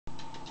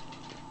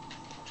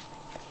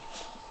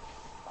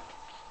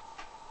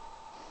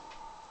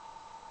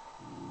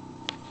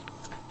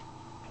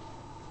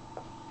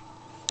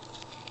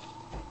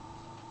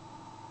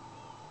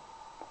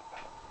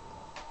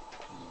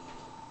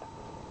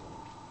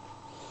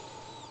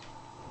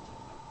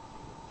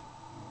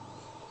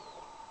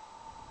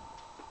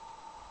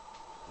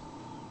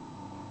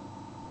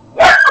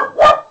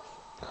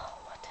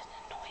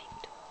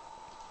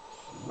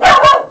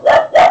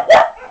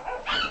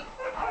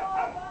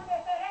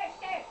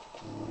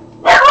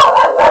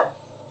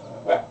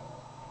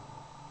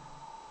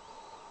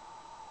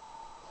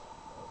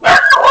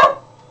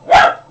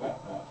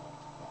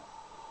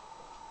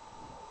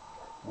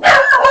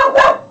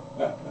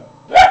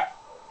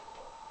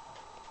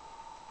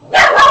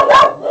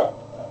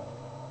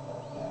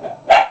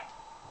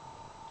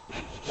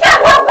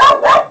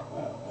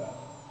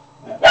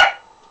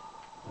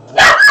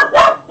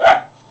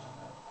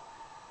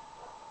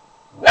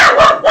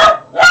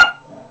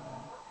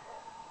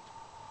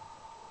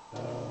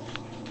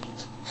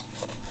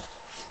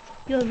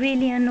You're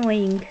really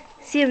annoying.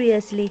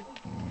 Seriously.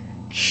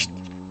 Shh.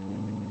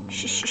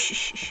 Shh, shh, shh,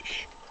 shh,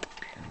 shh.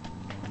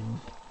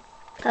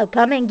 I'll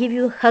come and give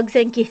you hugs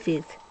and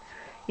kisses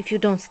if you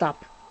don't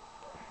stop.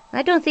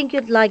 I don't think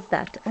you'd like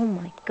that. Oh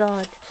my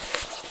God.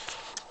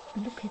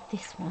 Look at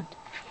this one.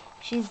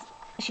 She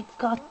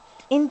got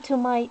into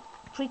my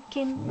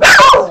freaking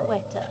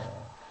sweater.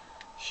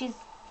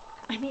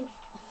 I mean,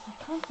 I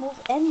can't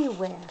move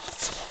anywhere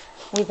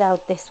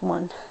without this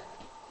one.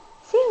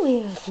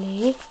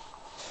 Seriously?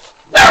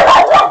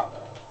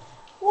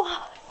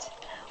 What?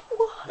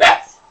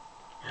 What?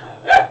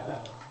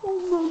 Oh,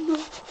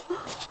 Mama.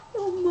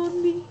 Oh,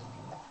 Mommy.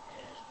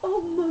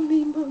 Oh,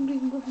 Mommy, Mommy,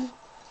 Mommy.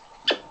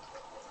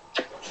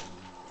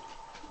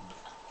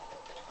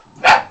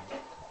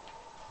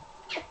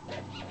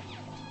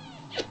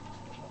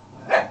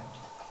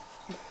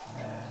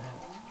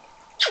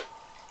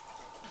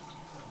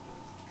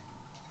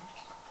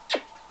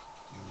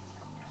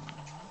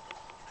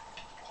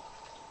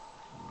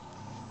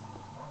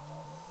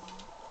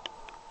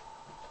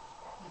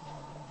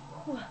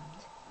 What?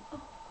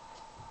 Oh.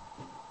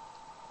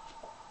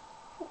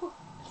 What?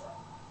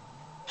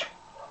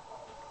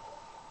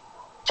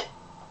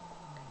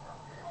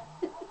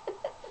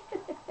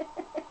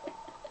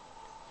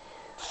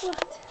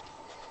 What?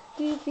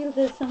 Do you feel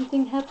there's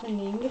something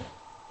happening?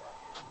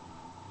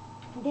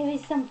 There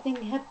is something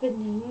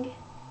happening.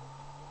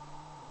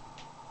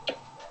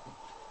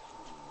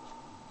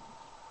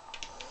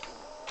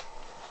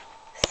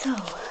 So,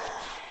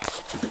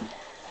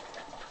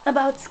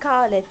 about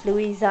Scarlett,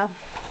 Louisa.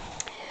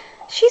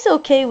 She's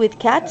okay with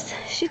cats.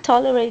 She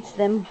tolerates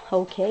them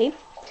okay.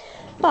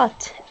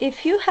 But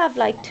if you have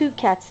like two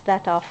cats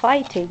that are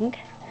fighting,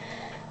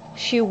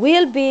 she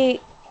will be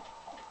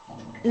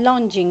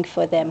lunging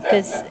for them,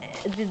 because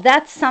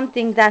that's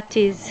something that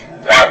is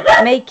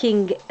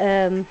making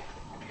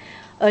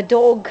a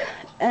dog,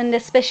 and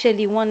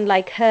especially one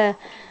like her,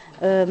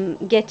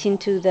 get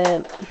into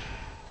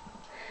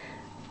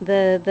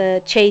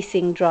the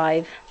chasing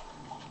drive.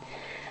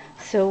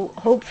 So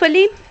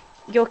hopefully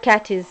your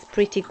cat is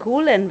pretty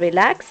cool and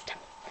relaxed,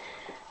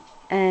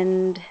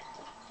 and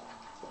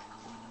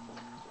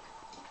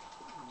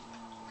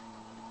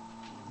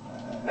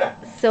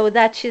so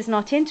that she's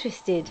not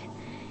interested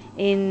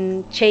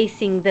in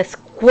chasing the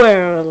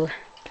squirrel.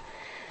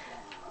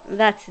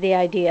 That's the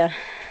idea.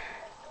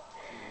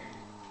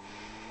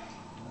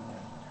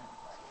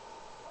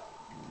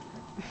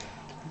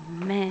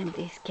 Man,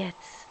 these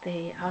cats,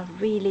 they are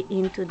really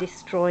into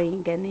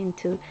destroying and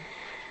into...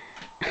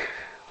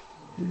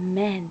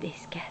 Man,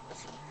 these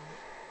cats.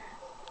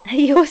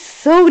 You're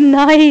so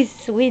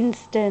nice,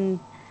 Winston.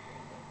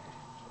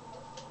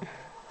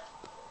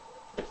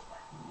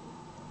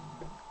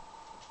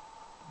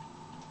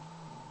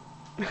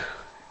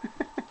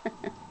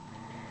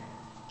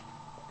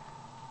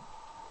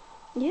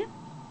 Yeah.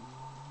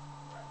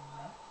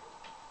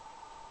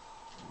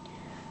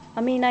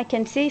 I mean, I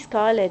can see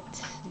Scarlett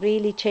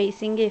really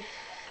chasing if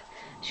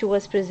she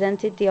was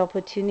presented the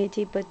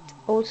opportunity, but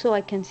also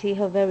I can see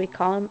her very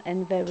calm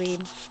and very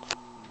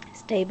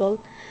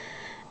stable.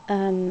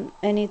 And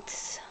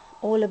it's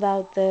all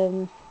about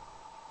the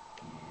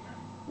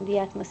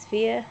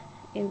atmosphere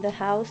in the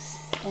house,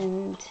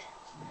 and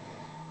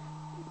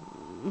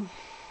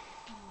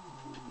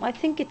I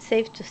think it's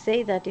safe to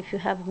say that if you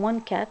have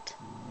one cat,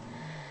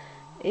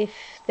 if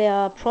they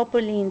are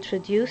properly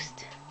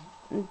introduced,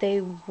 they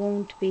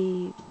won't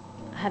be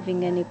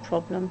having any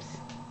problems.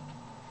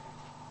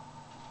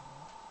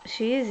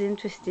 She is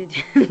interested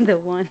in the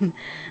one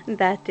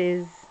that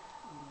is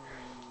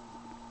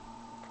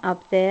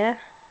up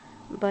there,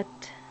 but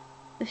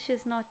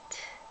she's not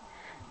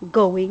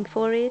going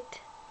for it.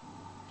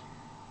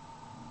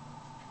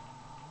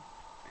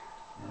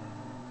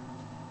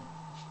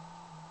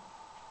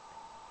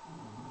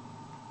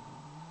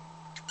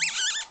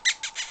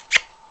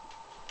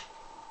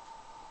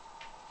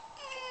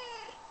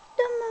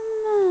 Da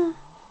mama,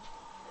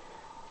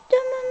 da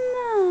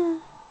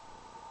mama,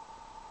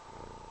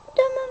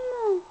 da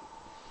mama.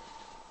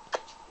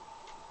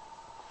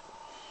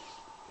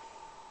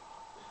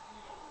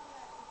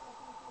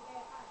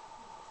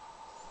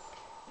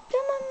 Da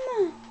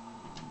mama.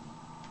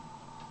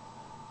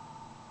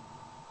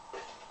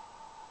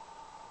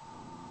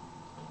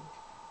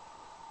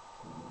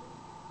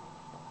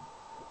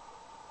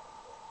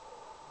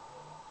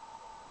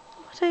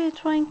 What are you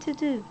trying to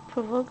do?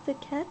 Provoke the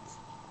cats?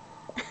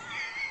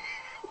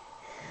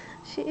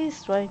 She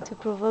is trying to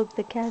provoke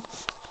the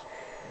cats.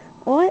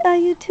 Why are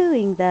you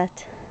doing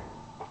that?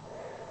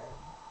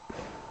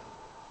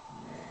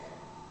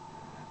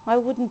 I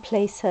wouldn't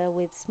place her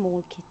with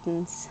small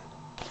kittens.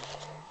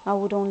 I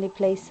would only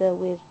place her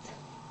with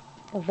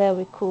a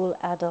very cool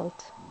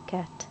adult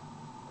cat.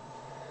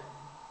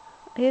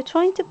 Are you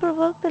trying to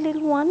provoke the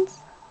little ones?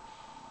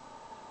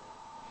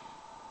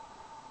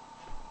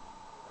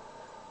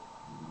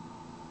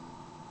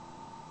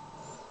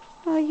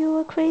 Are you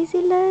a crazy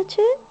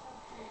lurcher?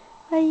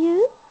 Are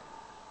you?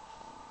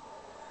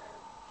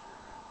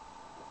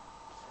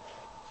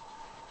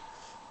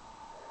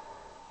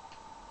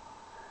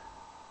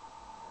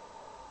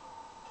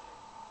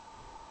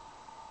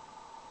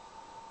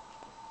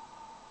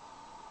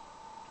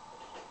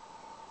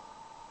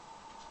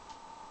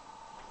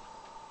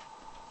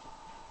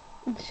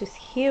 She's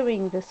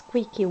hearing the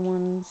squeaky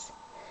ones,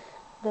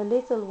 the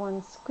little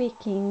ones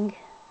squeaking.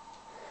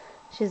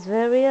 She's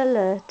very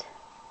alert.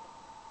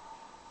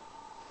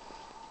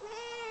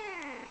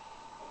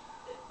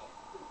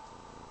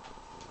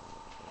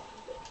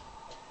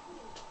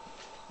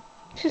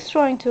 She's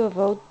trying to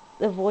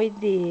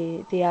avoid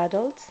the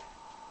adults.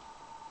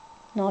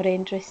 Not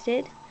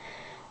interested.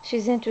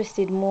 She's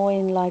interested more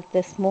in like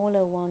the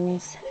smaller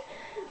ones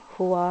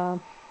who are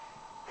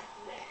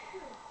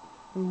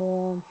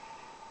more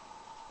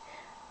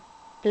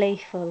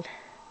playful,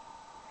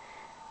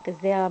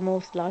 because they are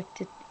most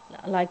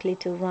likely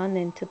to run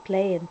and to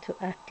play and to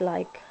act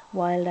like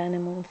wild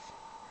animals.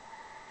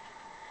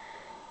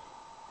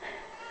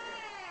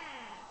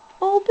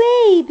 Oh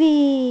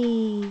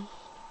baby!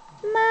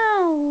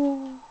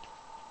 Meow!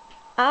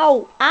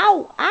 Ow!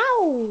 Ow!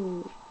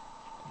 Ow!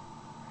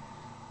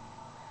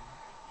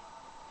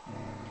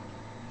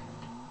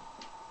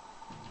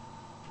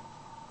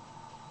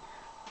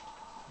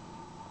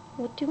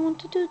 What do you want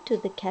to do to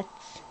the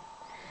cats?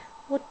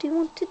 What do you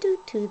want to do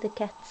to the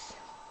cats?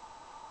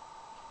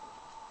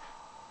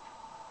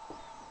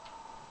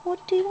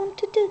 What do you want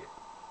to do?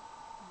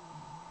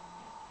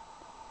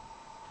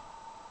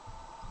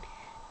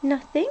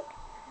 Nothing?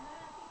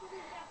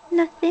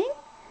 Nothing?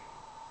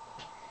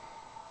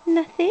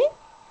 Nothing?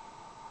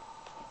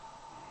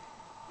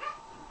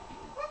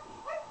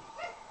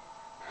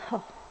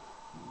 Oh.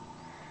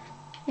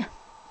 Yeah.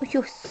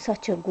 You're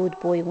such a good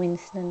boy,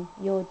 Winston.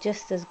 You're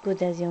just as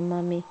good as your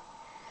mummy.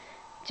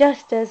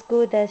 Just as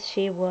good as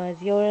she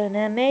was. You're an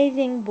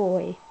amazing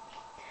boy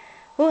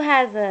who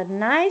has a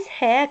nice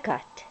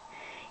haircut.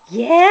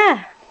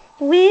 Yeah,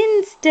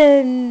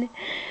 Winston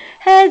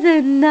has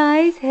a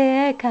nice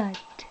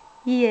haircut.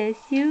 Yes,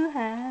 you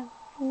have.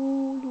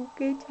 Oh, look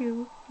at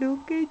you.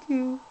 Look at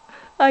you.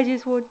 I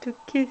just want to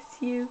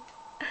kiss you.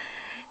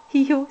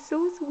 You're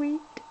so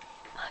sweet.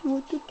 I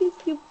want to kiss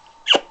you.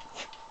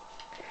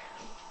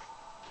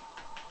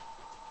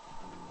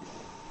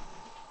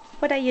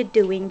 What are you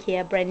doing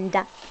here,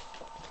 Brenda?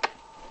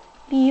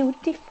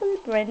 Beautiful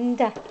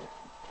Brenda.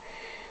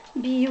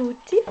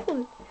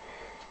 Beautiful.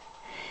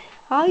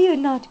 Are you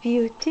not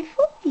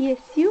beautiful? Yes,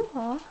 you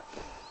are.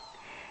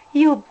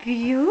 You're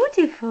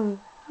beautiful.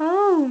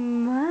 Oh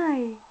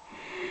my.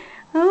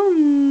 Oh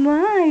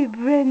my,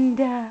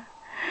 Brenda.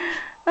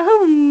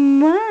 Oh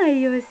my,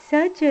 you're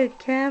such a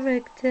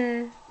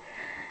character.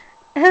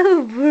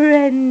 Oh,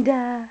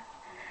 Brenda.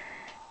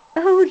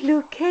 Oh,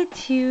 look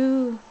at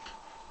you.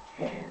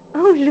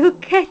 Oh,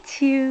 look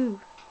at you.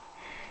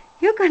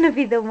 You're gonna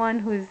be the one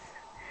who's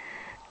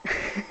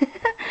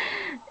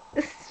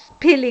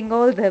spilling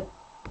all the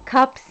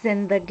cups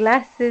and the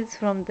glasses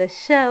from the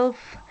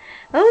shelf.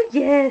 Oh,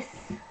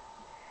 yes.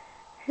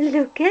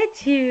 Look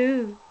at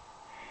you.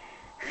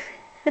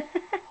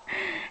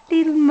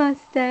 Little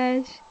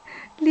mustache,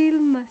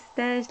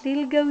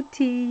 little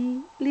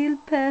goatee, little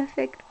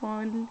perfect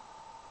one.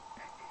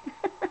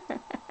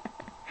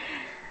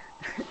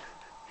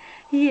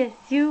 Yes,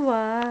 you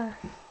are.